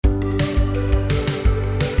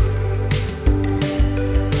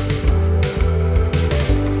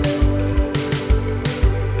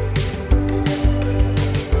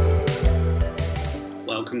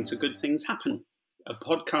Things Happen, a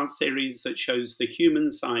podcast series that shows the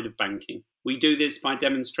human side of banking. We do this by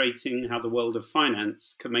demonstrating how the world of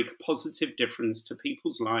finance can make a positive difference to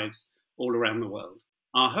people's lives all around the world.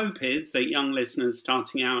 Our hope is that young listeners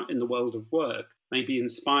starting out in the world of work may be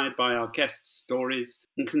inspired by our guests' stories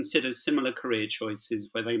and consider similar career choices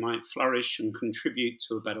where they might flourish and contribute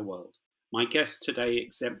to a better world. My guests today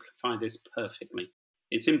exemplify this perfectly.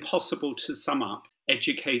 It's impossible to sum up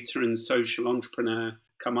educator and social entrepreneur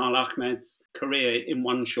Kamal Ahmed's career in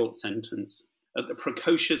one short sentence. At the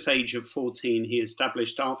precocious age of 14, he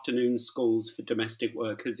established afternoon schools for domestic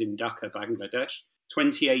workers in Dhaka, Bangladesh.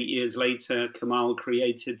 28 years later, Kamal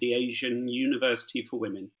created the Asian University for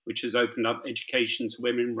Women, which has opened up education to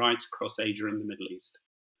women right across Asia and the Middle East.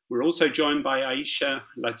 We're also joined by Aisha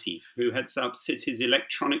Latif, who heads up Citi's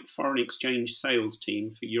electronic foreign exchange sales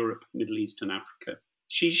team for Europe, Middle East and Africa.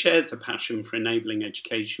 She shares a passion for enabling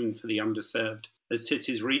education for the underserved as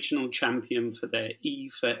Citi's regional champion for their E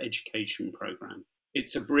for Education program.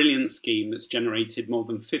 It's a brilliant scheme that's generated more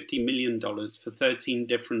than $50 million for 13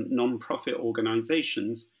 different non-profit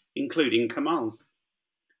organisations, including Kamal's.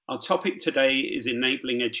 Our topic today is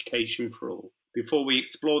enabling education for all. Before we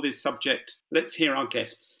explore this subject, let's hear our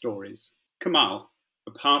guests' stories. Kamal,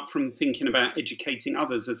 apart from thinking about educating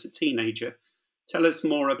others as a teenager, tell us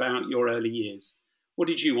more about your early years. What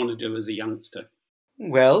did you want to do as a youngster?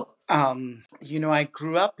 Well, I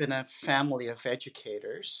grew up in a family of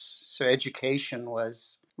educators, so education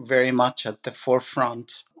was very much at the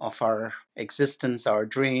forefront of our existence, our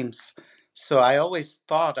dreams. So I always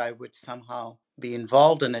thought I would somehow be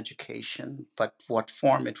involved in education, but what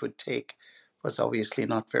form it would take was obviously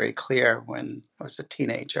not very clear when I was a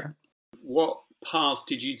teenager. What path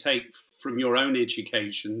did you take from your own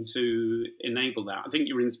education to enable that? I think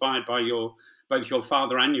you were inspired by both your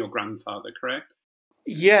father and your grandfather, correct?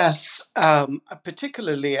 Yes,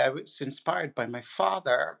 particularly I was inspired by my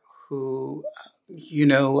father, who,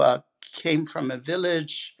 came from a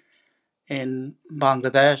village in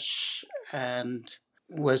Bangladesh and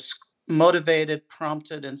was motivated,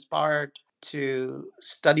 prompted, inspired to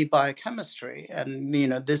study biochemistry. And,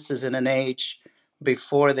 this is in an age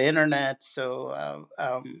before the internet. So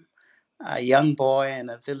a young boy in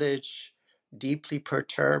a village, deeply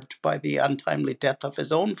perturbed by the untimely death of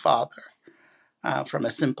his own father from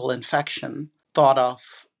a simple infection, thought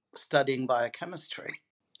of studying biochemistry.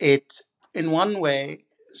 It, in one way,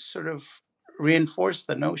 sort of reinforced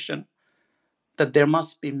the notion that there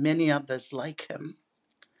must be many others like him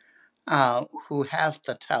who have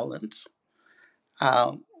the talent,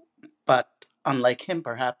 uh, but unlike him,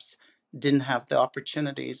 perhaps didn't have the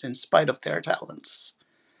opportunities in spite of their talents.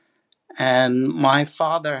 And my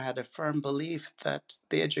father had a firm belief that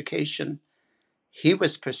the education he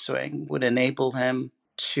was pursuing would enable him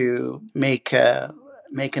to make an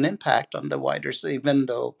impact on the wider, so even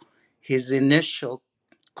though his initial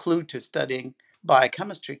clue to studying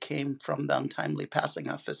biochemistry came from the untimely passing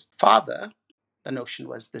of his father, the notion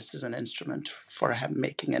was this is an instrument for him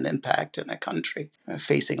making an impact in a country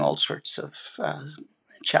facing all sorts of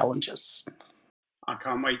challenges. I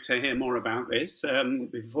can't wait to hear more about this.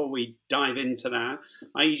 Before we dive into that,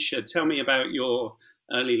 Aisha, tell me about your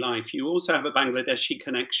early life. You also have a Bangladeshi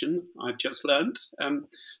connection, I've just learned.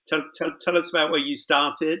 Tell us about where you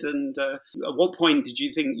started and at what point did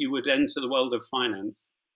you think you would enter the world of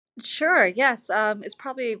finance? Sure, yes. It's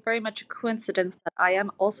probably very much a coincidence that I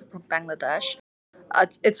am also from Bangladesh.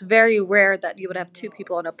 It's very rare that you would have two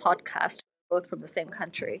people on a podcast, both from the same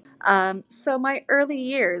country. So my early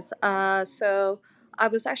years, so I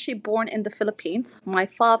was actually born in the Philippines. My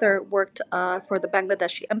father worked for the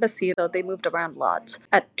Bangladeshi embassy, though they moved around a lot.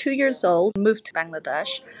 At 2 years old, moved to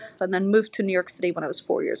Bangladesh, and then moved to New York City when I was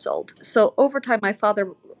 4 years old. So over time, my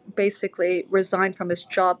father basically resigned from his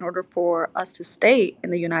job in order for us to stay in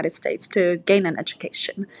the United States to gain an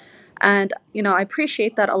education. And, I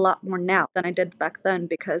appreciate that a lot more now than I did back then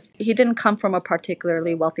because he didn't come from a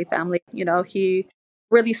particularly wealthy family. He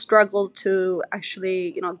really struggled to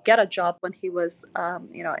actually, get a job when he was,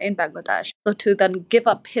 in Bangladesh. So to then give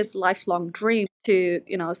up his lifelong dream to,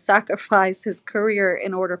 sacrifice his career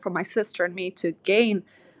in order for my sister and me to gain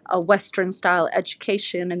a Western style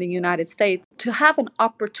education in the United States, to have an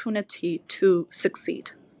opportunity to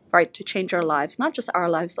succeed, right? To change our lives, not just our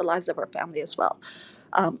lives, the lives of our family as well.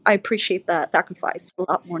 I appreciate that sacrifice a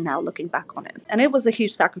lot more now looking back on it. And it was a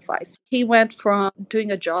huge sacrifice. He went from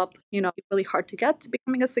doing a job, really hard to get to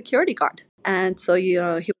becoming a security guard. And so, he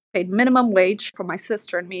was paid minimum wage for my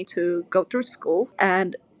sister and me to go through school.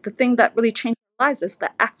 And the thing that really changed our lives is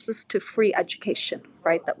the access to free education.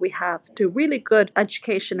 right, that we have to really good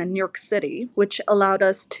education in New York City, which allowed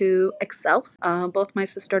us to excel. Both my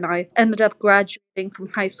sister and I ended up graduating from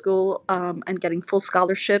high school and getting full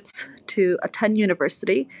scholarships to attend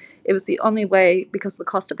university. It was the only way because the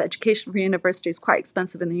cost of education for university is quite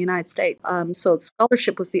expensive in the United States. So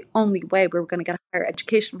scholarship was the only way we were going to get a higher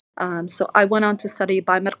education. So I went on to study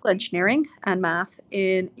biomedical engineering and math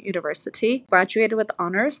in university, graduated with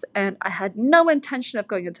honors, and I had no intention of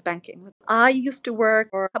going into banking. I used to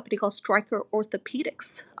work for a company called Stryker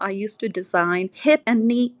Orthopedics. I used to design hip and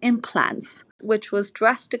knee implants, which was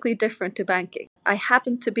drastically different to banking. I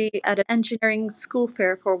happened to be at an engineering school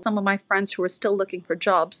fair for some of my friends who were still looking for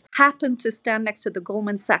jobs, happened to stand next to the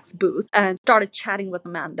Goldman Sachs booth and started chatting with a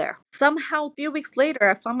man there. Somehow, a few weeks later,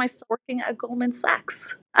 I found myself working at Goldman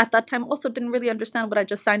Sachs. At that time, also didn't really understand what I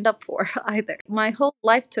just signed up for either. My whole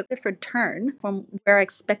life took a different turn from where I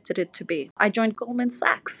expected it to be. I joined Goldman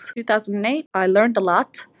Sachs 2008. I learned a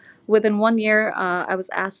lot. Within 1 year, I was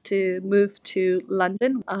asked to move to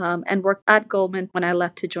London and work at Goldman when I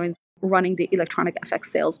left to join running the electronic FX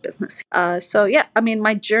sales business.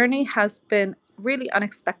 My journey has been really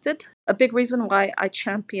unexpected. A big reason why I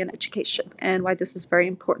champion education and why this is very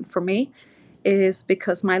important for me is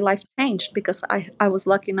because my life changed because I was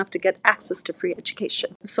lucky enough to get access to free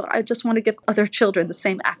education. So I just want to give other children the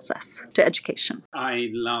same access to education. I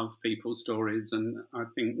love people's stories, and I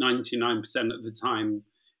think 99% of the time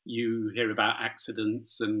you hear about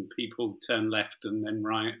accidents and people turn left and then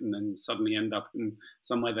right and then suddenly end up in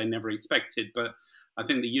somewhere they never expected. But I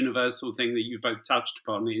think the universal thing that you've both touched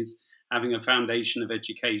upon is having a foundation of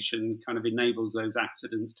education kind of enables those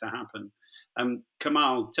accidents to happen.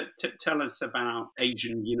 Kamal, tell us about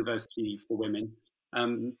Asian University for Women.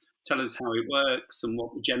 Tell us how it works and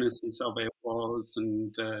what the genesis of it was,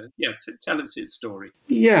 and tell us its story.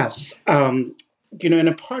 Yes. In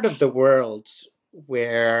a part of the world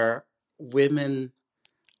where women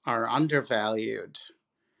are undervalued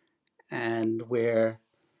and where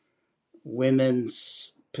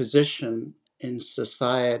women's position in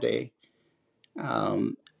society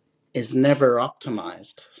um, is never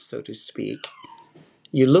optimized, so to speak,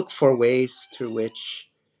 you look for ways through which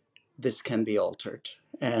this can be altered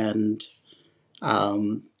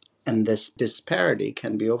um, and this disparity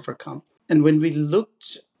can be overcome. And when we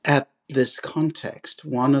looked at this context,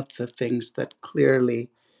 one of the things that clearly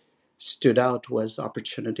stood out was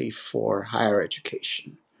opportunity for higher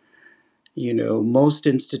education. Most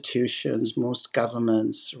institutions, most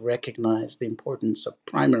governments recognize the importance of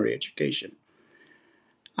primary education.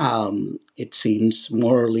 It seems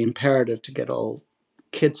morally imperative to get all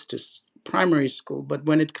kids to primary school, but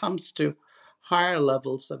when it comes to higher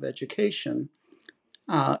levels of education,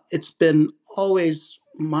 it's been always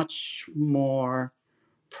much more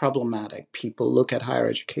problematic. People look at higher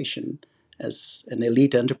education as an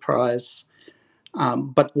elite enterprise.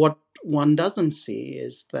 But what one doesn't see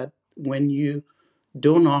is that when you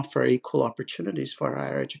don't offer equal opportunities for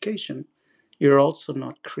higher education, you're also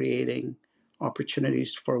not creating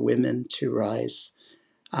opportunities for women to rise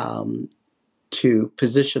to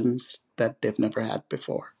positions that they've never had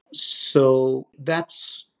before. So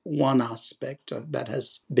that's one aspect that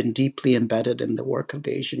has been deeply embedded in the work of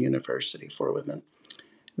the Asian University for Women.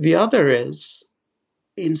 The other is,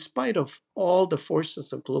 in spite of all the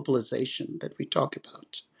forces of globalization that we talk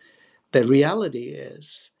about, the reality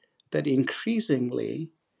is that increasingly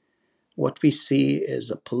what we see is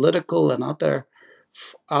a political and other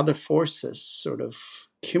forces sort of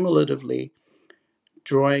cumulatively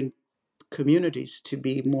drawing communities to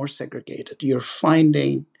be more segregated. You're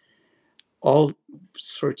finding all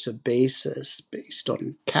sorts of bases based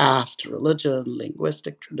on caste, religion,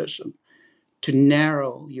 linguistic tradition to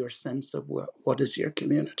narrow your sense of what is your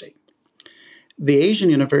community. The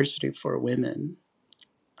Asian University for Women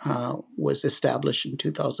was established in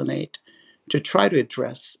 2008 to try to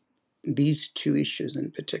address these two issues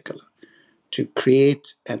in particular, to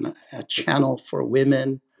create a channel for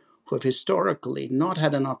women who have historically not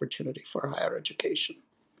had an opportunity for higher education,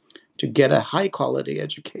 to get a high quality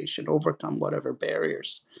education, overcome whatever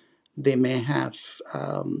barriers they may have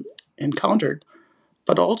encountered,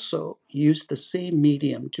 but also use the same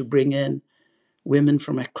medium to bring in women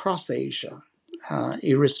from across Asia,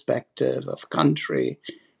 irrespective of country,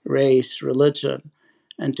 race, religion,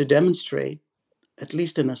 and to demonstrate, at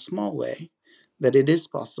least in a small way, that it is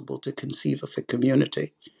possible to conceive of a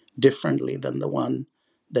community differently than the one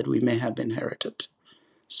that we may have inherited.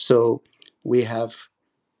 So we have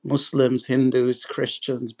Muslims, Hindus,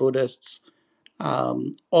 Christians, Buddhists,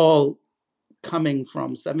 all coming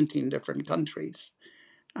from 17 different countries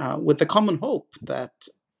with the common hope that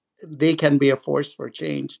they can be a force for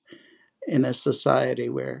change in a society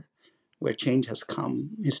where change has come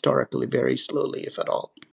historically very slowly, if at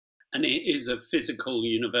all. And it is a physical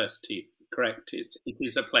university, correct? It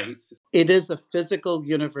is a place. It is a physical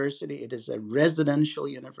university. It is a residential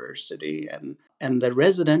university, and the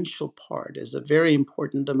residential part is a very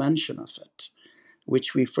important dimension of it,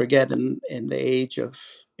 which we forget in the age of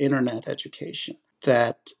internet education.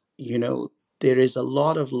 That there is a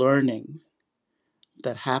lot of learning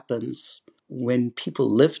that happens when people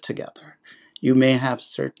live together. You may have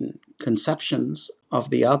certain conceptions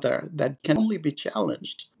of the other that can only be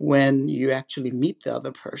challenged when you actually meet the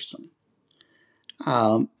other person.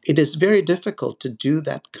 It is very difficult to do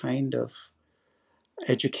that kind of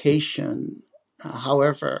education,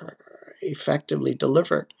 however effectively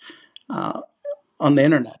delivered, uh, on the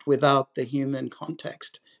internet without the human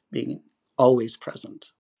context being always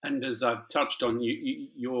present. And as I've touched on,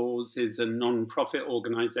 yours is a non-profit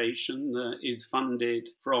organization that is funded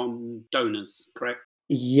from donors, correct?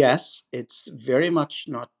 Yes, it's very much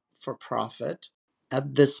not for profit.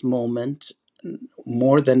 At this moment,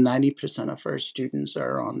 more than 90% of our students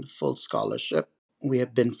are on full scholarship. We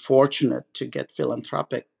have been fortunate to get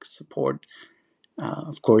philanthropic support,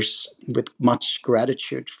 of course, with much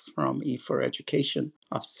gratitude from E4Education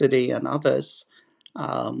of Citi and others.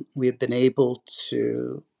 We have been able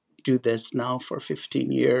to do this now for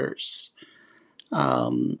 15 years.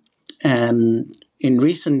 And in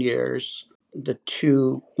recent years, the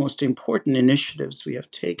two most important initiatives we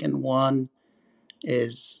have taken, one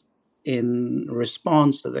is in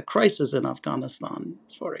response to the crisis in Afghanistan,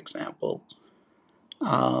 for example.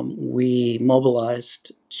 We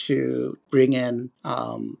mobilized to bring in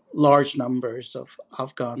large numbers of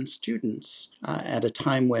Afghan students at a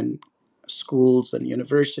time when schools and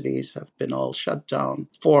universities have been all shut down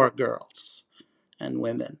for girls and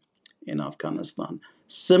women in Afghanistan.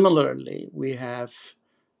 Similarly, we have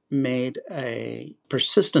made a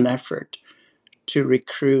persistent effort to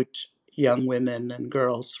recruit young women and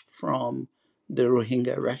girls from the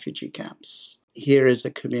Rohingya refugee camps. Here is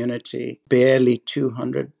a community barely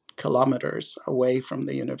 200 kilometers away from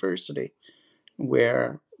the university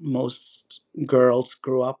where most girls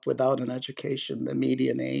grew up without an education. The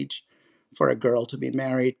median age for a girl to be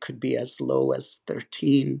married could be as low as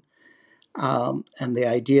 13. And the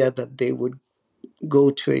idea that they would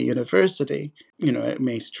go to a university, it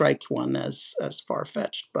may strike one as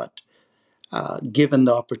far-fetched, but given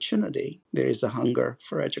the opportunity, there is a hunger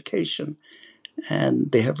for education,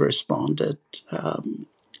 and they have responded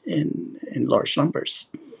in large numbers.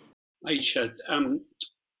 Aisha,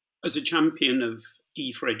 as a champion of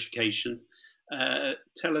E4Education,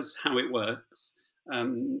 tell us how it works.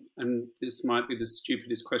 And this might be the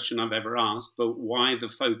stupidest question I've ever asked, but why the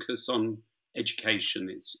focus on education?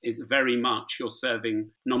 It's very much you're serving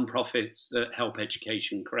non-profits that help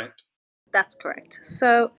education, correct? That's correct.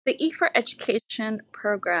 So the E4Education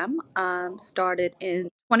program started in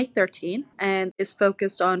 2013 and is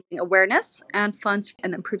focused on awareness and funds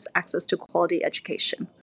and improves access to quality education.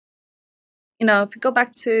 If you go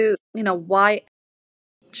back to, why,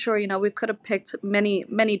 sure, we could have picked many,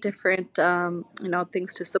 many different,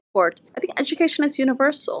 things to support. I think education is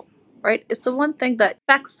universal, right? It's the one thing that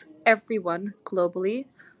affects everyone globally.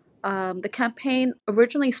 The campaign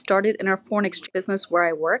originally started in our foreign exchange business where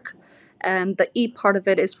I work, and the E part of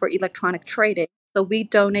it is for electronic trading. So we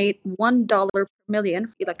donate $1 per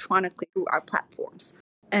million electronically through our platforms.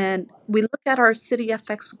 And we look at our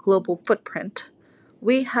CityFX global footprint.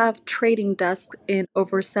 We have trading desks in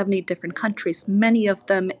over 70 different countries, many of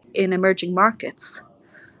them in emerging markets.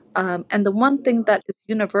 And the one thing that is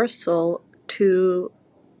universal to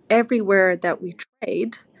everywhere that we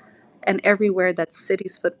trade and everywhere that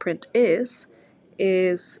Citi's footprint is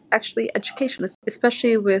actually education,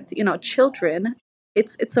 especially with children.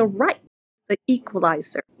 It's a right. The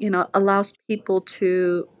equalizer, allows people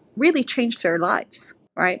to really change their lives,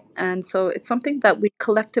 right? And so it's something that we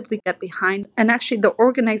collectively get behind. And actually, the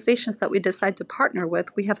organizations that we decide to partner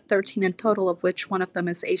with, we have 13 in total, of which one of them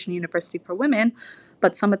is Asian University for Women,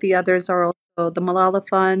 but some of the others are also the Malala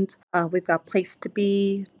Fund. We've got Place to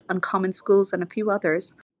Be, Uncommon Schools, and a few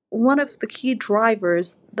others. One of the key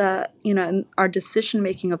drivers that, in our decision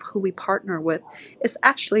making of who we partner with is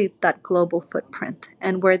actually that global footprint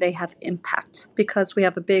and where they have impact, because we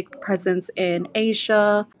have a big presence in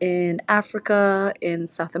Asia, in Africa, in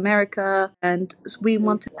South America, and we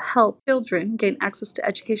want to help children gain access to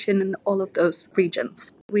education in all of those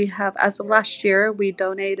regions. We have, as of last year, we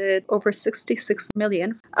donated over 66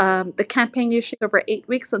 million. The campaign usually is over 8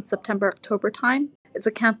 weeks in September, October time. It's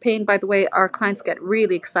a campaign, by the way, our clients get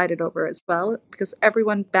really excited over as well, because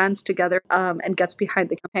everyone bands together and gets behind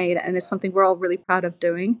the campaign, and it's something we're all really proud of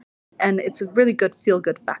doing. and it's a really good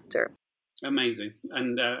feel-good factor. Amazing.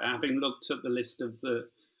 And having looked at the list of the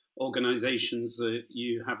organisations that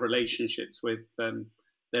you have relationships with,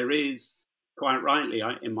 there is, quite rightly,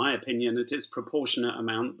 in my opinion, a disproportionate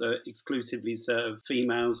amount that exclusively serve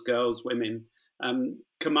females, girls, women.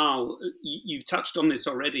 Kamal, you've touched on this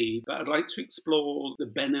already, but I'd like to explore the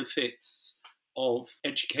benefits of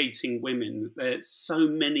educating women. There's so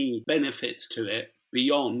many benefits to it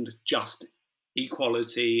beyond just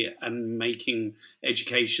equality and making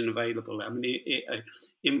education available. I mean, it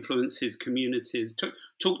influences communities.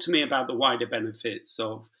 Talk to me about the wider benefits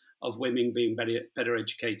of women being better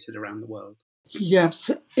educated around the world. Yes,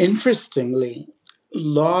 interestingly, a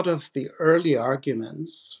lot of the early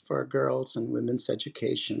arguments for girls' and women's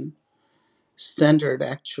education centered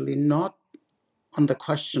actually not on the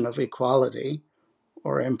question of equality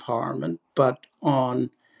or empowerment, but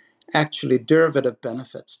on actually derivative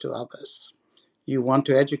benefits to others. You want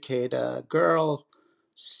to educate a girl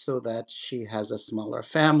so that she has a smaller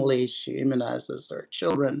family, she immunizes her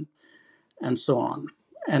children, and so on.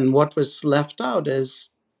 And what was left out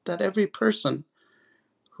is that every person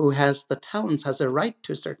who has the talents has a right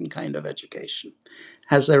to a certain kind of education,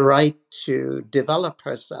 has a right to develop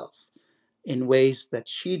herself in ways that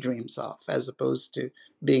she dreams of, as opposed to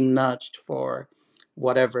being nudged for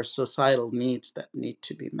whatever societal needs that need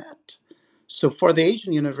to be met. So for the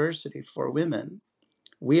Asian University for Women,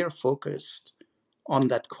 we are focused on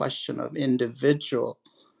that question of individual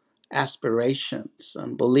aspirations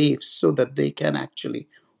and beliefs so that they can actually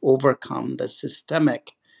overcome the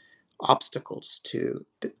systemic obstacles to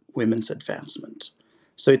women's advancement.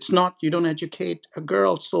 So it's not, you don't educate a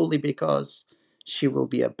girl solely because she will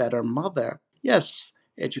be a better mother. Yes,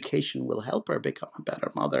 education will help her become a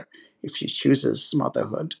better mother if she chooses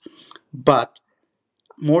motherhood, but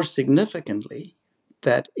more significantly,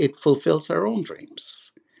 that it fulfills her own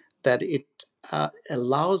dreams, that it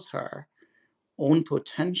allows her own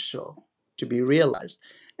potential to be realized.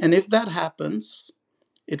 And if that happens,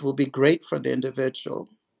 it will be great for the individual,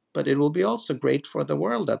 but it will be also great for the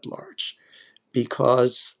world at large,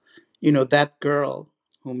 because that girl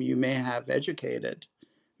whom you may have educated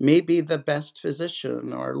may be the best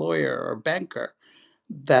physician or lawyer or banker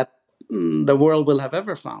that the world will have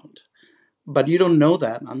ever found. But you don't know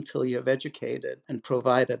that until you have educated and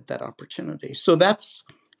provided that opportunity. So that's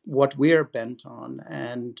what we're bent on.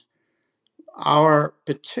 And our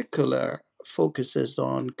particular focus is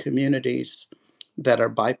on communities that are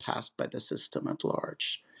bypassed by the system at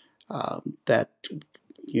large. That,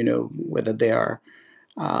 whether they are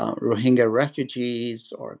Rohingya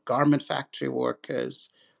refugees or garment factory workers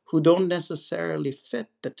who don't necessarily fit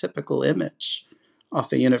the typical image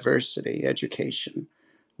of a university education.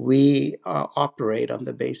 We operate on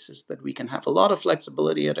the basis that we can have a lot of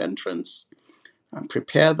flexibility at entrance,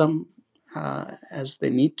 prepare them as they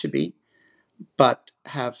need to be, but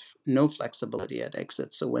have no flexibility at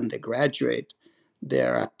exit. So when they graduate,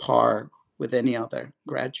 they're at par with any other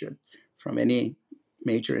graduate from any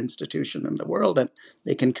major institution in the world, and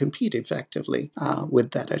they can compete effectively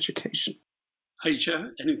with that education. Aisha,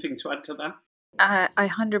 anything to add to that? I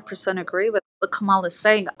 100% agree with what Kamal is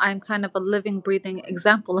saying. I'm kind of a living, breathing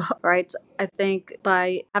example, right? I think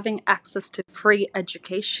by having access to free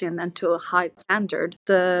education and to a high standard,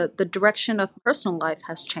 the direction of personal life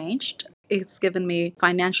has changed. It's given me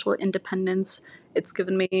financial independence. It's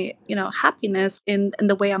given me, happiness in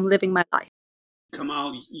the way I'm living my life.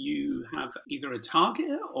 Kamal, you have either a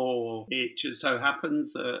target or it just so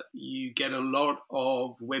happens that you get a lot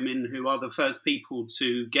of women who are the first people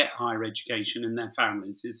to get higher education in their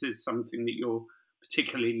families. Is this something that you're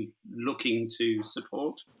particularly looking to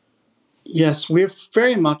support? Yes, we're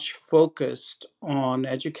very much focused on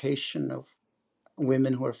education of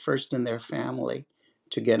women who are first in their family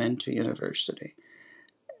to get into university.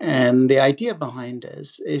 And the idea behind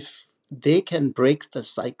is if they can break the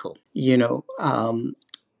cycle,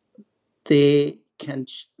 they can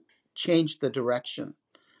change the direction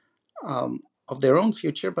of their own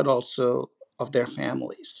future, but also of their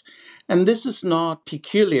families. And this is not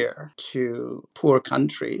peculiar to poor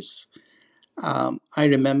countries. I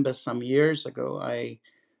remember some years ago, I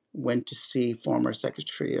went to see former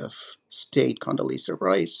Secretary of State Condoleezza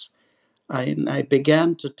Rice, and I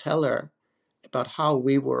began to tell her about how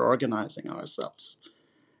we were organizing ourselves.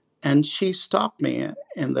 And she stopped me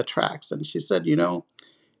in the tracks and she said, you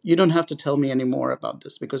don't have to tell me any more about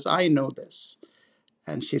this because I know this.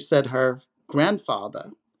 And she said her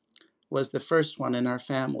grandfather was the first one in her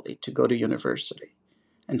family to go to university.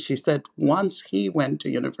 And she said once he went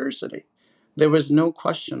to university, there was no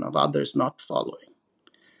question of others not following.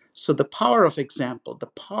 So the power of example, the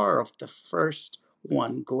power of the first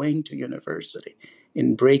one going to university,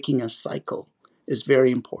 in breaking a cycle, is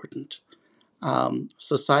very important,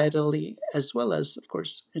 societally as well as, of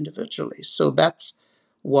course, individually. So that's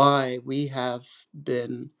why we have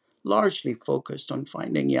been largely focused on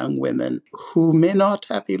finding young women who may not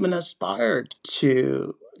have even aspired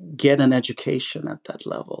to get an education at that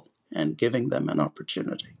level and giving them an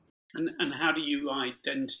opportunity. And how do you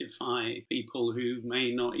identify people who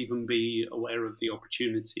may not even be aware of the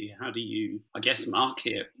opportunity? How do you, I guess,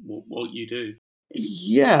 market what you do?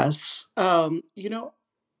 Yes,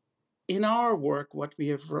 in our work, what we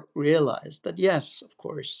have realized that yes, of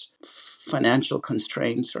course, financial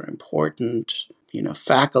constraints are important.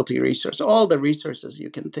 Faculty resource, all the resources you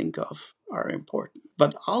can think of are important.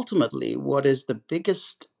 But ultimately, what is the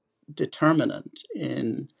biggest determinant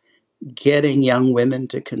in getting young women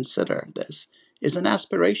to consider this is an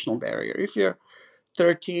aspirational barrier. If you're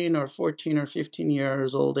 13 or 14 or 15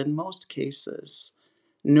 years old, in most cases,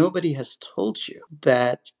 nobody has told you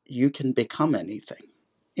that you can become anything.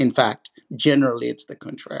 In fact, generally it's the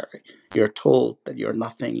contrary. You're told that you're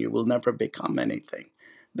nothing, you will never become anything.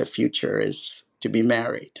 The future is to be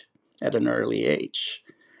married at an early age.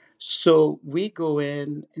 So we go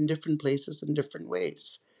in different places in different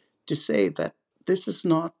ways to say that this is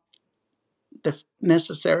not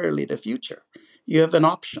necessarily the future. You have an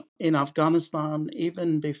option. In Afghanistan,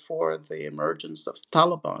 even before the emergence of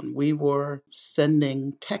Taliban, we were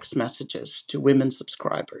sending text messages to women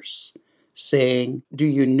subscribers saying, do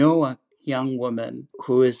you know a young woman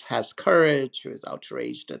who has courage, who is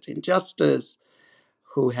outraged at injustice,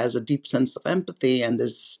 who has a deep sense of empathy and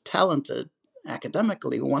is talented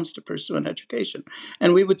academically, who wants to pursue an education?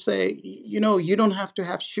 And we would say, you don't have to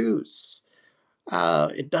have shoes.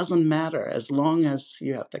 It doesn't matter as long as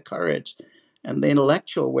you have the courage and the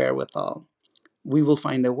intellectual wherewithal, we will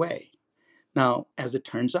find a way. Now, as it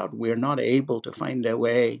turns out, we're not able to find a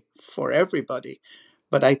way for everybody,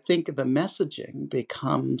 but I think the messaging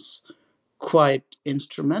becomes quite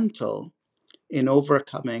instrumental in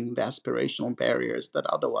overcoming the aspirational barriers that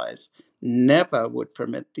otherwise never would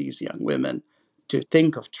permit these young women to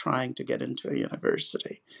think of trying to get into a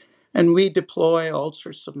university. And we deploy all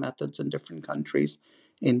sorts of methods in different countries.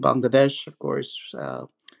 In Bangladesh, of course,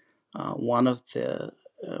 one of the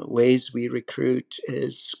ways we recruit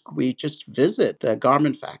is we just visit the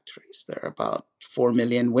garment factories. There are about 4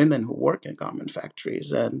 million women who work in garment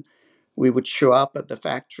factories. And we would show up at the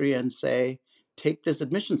factory and say, take this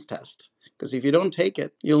admissions test. Because if you don't take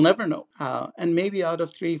it, you'll never know. And maybe out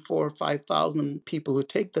of 3, 4, 5,000 people who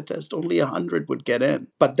take the test, only 100 would get in.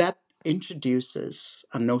 But that introduces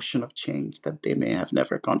a notion of change that they may have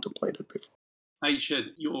never contemplated before. Aisha,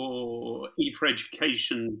 your E4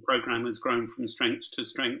 education program has grown from strength to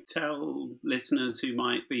strength. Tell listeners who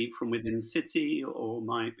might be from within city or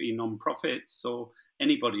might be non-profits or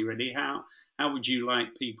anybody really, how would you like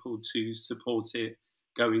people to support it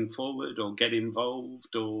going forward or get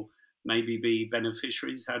involved or maybe be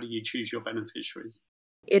beneficiaries? How do you choose your beneficiaries?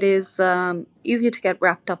 It is easy to get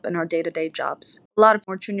wrapped up in our day to day jobs. A lot of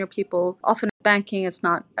more junior people, often banking is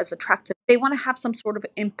not as attractive. They want to have some sort of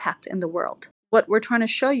impact in the world. What we're trying to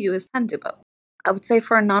show you is can do both. I would say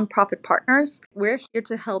for our nonprofit partners, we're here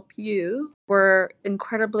to help you. We're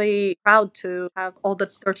incredibly proud to have all the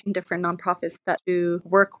 13 different nonprofits that you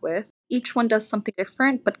work with. Each one does something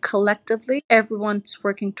different, but collectively, everyone's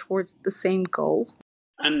working towards the same goal.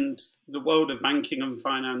 And the world of banking and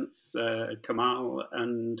finance, Kamal,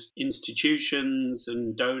 and institutions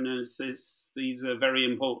and donors, these are very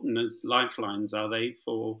important as lifelines, are they,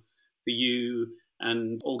 for you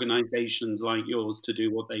and organizations like yours to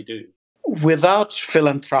do what they do? Without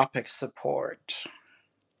philanthropic support,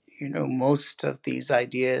 most of these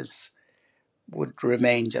ideas would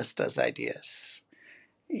remain just as ideas.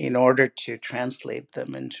 In order to translate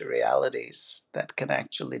them into realities that can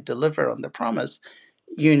actually deliver on the promise,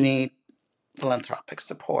 you need philanthropic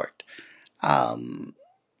support. Um,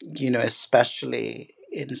 Especially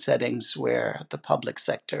in settings where the public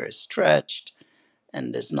sector is stretched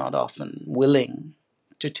and is not often willing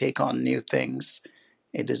to take on new things.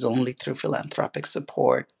 It is only through philanthropic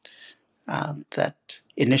support that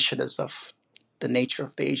initiatives of the nature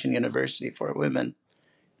of the Asian University for Women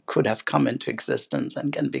could have come into existence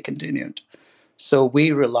and can be continued. So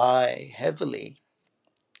we rely heavily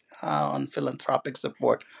on philanthropic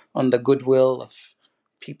support, on the goodwill of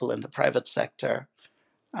people in the private sector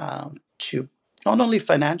to not only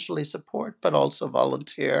financially support, but also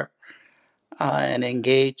volunteer and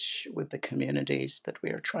engage with the communities that we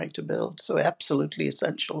are trying to build. So, absolutely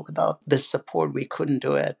essential. Without this support, we couldn't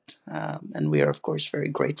do it. And we are, of course, very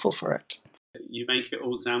grateful for it. You make it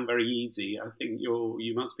all sound very easy. I think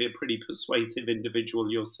you must be a pretty persuasive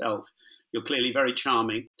individual yourself. You're clearly very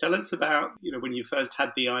charming. Tell us about, when you first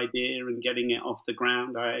had the idea and getting it off the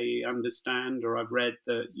ground. I understand, or I've read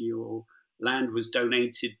that your land was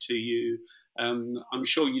donated to you. I'm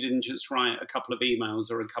sure you didn't just write a couple of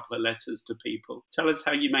emails or a couple of letters to people. Tell us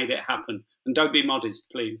how you made it happen, and don't be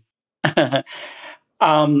modest, please.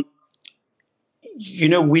 um,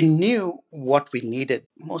 we knew what we needed.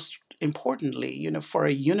 Most importantly, for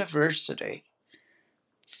a university,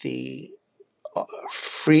 the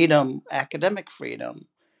freedom, academic freedom,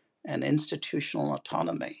 and institutional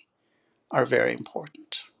autonomy are very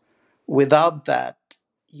important. Without that,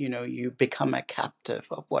 you become a captive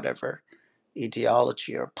of whatever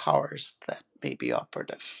ideology or powers that may be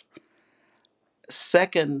operative.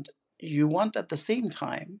 Second, you want at the same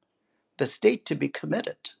time the state to be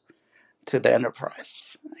committed to the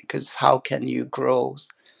enterprise, because how can you grow,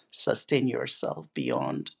 sustain yourself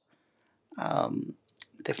beyond um,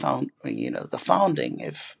 the founding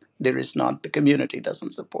if there is not, the community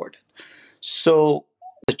doesn't support it. So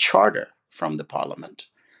the charter from the parliament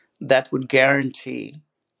that would guarantee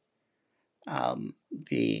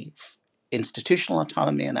the institutional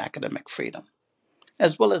autonomy and academic freedom,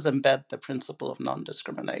 as well as embed the principle of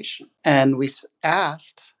non-discrimination. And we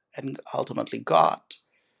asked and ultimately got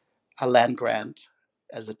a land grant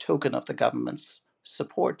as a token of the government's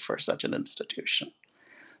support for such an institution.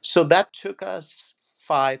 So that took us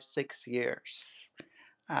 5, 6 years.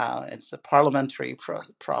 It's a parliamentary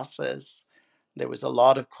process. There was a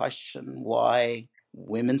lot of question: why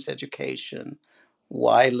women's education?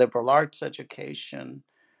 Why liberal arts education?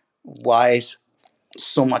 Why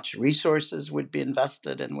so much resources would be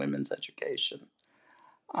invested in women's education?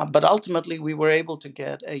 But ultimately, we were able to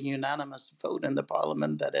get a unanimous vote in the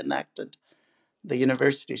parliament that enacted the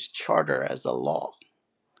university's charter as a law,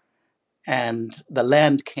 and the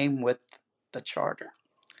land came with the charter.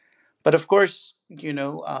 But of course,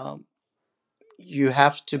 you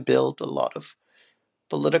have to build a lot of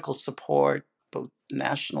political support, both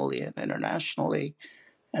nationally and internationally,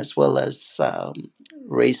 as well as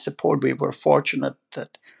raise support. We were fortunate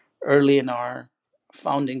that early in our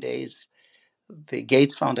founding days, the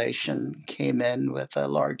Gates Foundation came in with a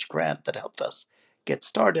large grant that helped us get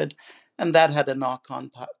started. And that had a knock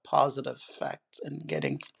on positive effect in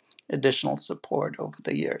getting additional support over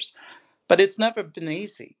the years. But it's never been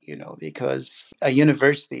easy, because a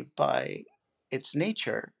university, by its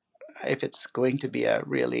nature, if it's going to be a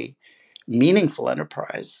really meaningful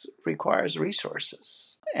enterprise, requires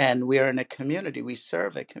resources. And we are in a community, we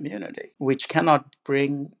serve a community which cannot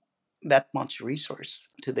bring that much resource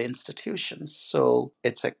to the institutions. So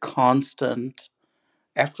it's a constant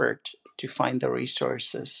effort to find the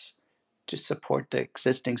resources to support the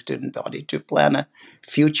existing student body, to plan a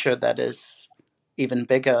future that is even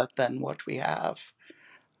bigger than what we have.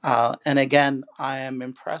 And again, I am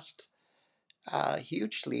impressed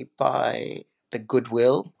hugely by the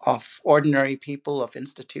goodwill of ordinary people, of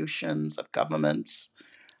institutions, of governments,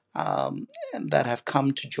 and that have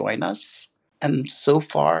come to join us. And so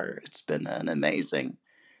far, it's been an amazing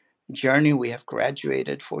journey. We have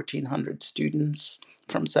graduated 1,400 students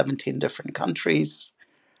from 17 different countries.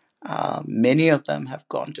 Many of them have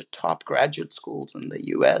gone to top graduate schools in the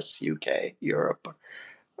US, UK, Europe,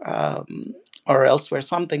 or elsewhere,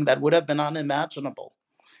 something that would have been unimaginable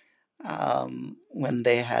when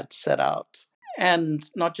they had set out. And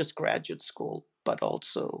not just graduate school, but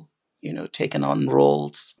also, taken on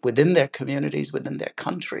roles within their communities, within their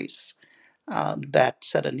countries, that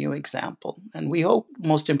set a new example. And we hope,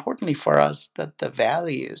 most importantly for us, that the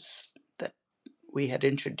values that we had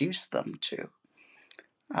introduced them to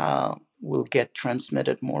will get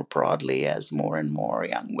transmitted more broadly as more and more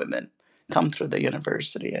young women come through the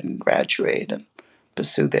university and graduate and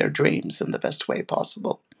pursue their dreams in the best way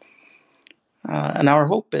possible. And our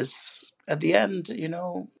hope is, at the end,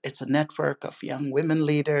 it's a network of young women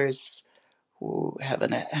leaders who have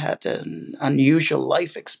had an unusual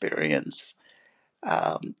life experience,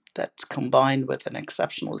 that's combined with an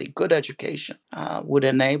exceptionally good education, would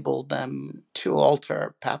enable them to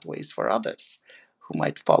alter pathways for others who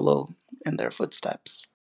might follow in their footsteps.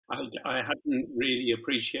 I hadn't really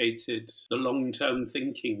appreciated the long term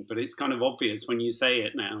thinking, but it's kind of obvious when you say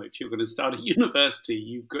it now. If you're going to start a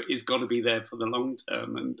university, it's got to be there for the long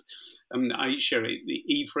term. And Aisha, the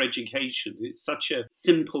E for education, it's such a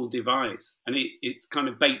simple device, and it's kind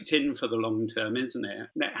of baked in for the long term, isn't it?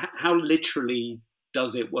 Now, how literally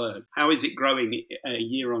does it work? How is it growing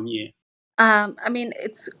year on year? I mean,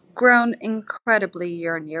 it's grown incredibly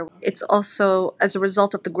year on year. It's also as a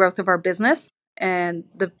result of the growth of our business and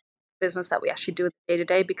the business that we actually do day to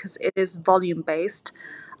day because it is volume based.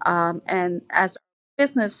 And as our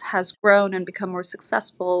business has grown and become more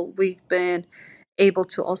successful, we've been able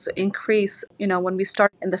to also increase. When we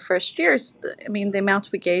started in the first years, the amount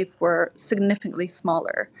we gave were significantly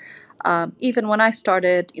smaller. Even when I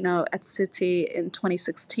started, at Citi in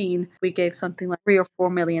 2016, we gave something like $3 or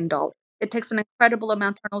 $4 million. It takes an incredible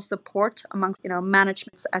amount of internal support amongst,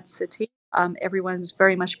 managements at Citi. Everyone's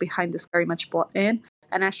very much behind this, very much bought in.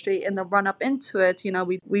 And actually, in the run up into it,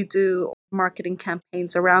 we do marketing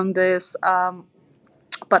campaigns around this.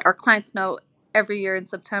 But our clients know every year in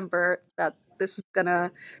September that this is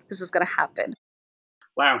gonna happen.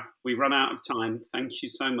 Wow, we've run out of time. Thank you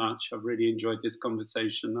so much. I've really enjoyed this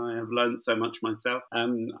conversation. I have learned so much myself. I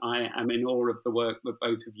am in awe of the work that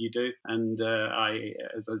both of you do. And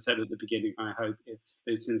as I said at the beginning, I hope if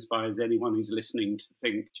this inspires anyone who's listening to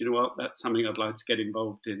think, do you know what, that's something I'd like to get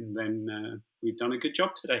involved in, then we've done a good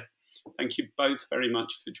job today. Thank you both very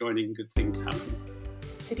much for joining Good Things Happen.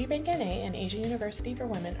 Citibank NA and Asia University for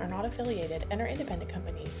Women are not affiliated and are independent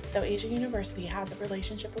companies, though Asia University has a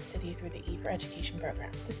relationship with Citi through the E4Education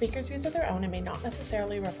program. The speakers' views are their own and may not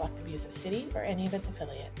necessarily reflect the views of Citi or any of its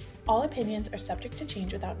affiliates. All opinions are subject to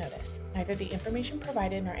change without notice. Neither the information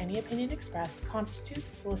provided nor any opinion expressed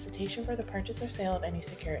constitutes a solicitation for the purchase or sale of any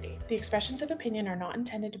security. The expressions of opinion are not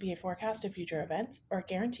intended to be a forecast of future events or a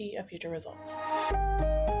guarantee of future results.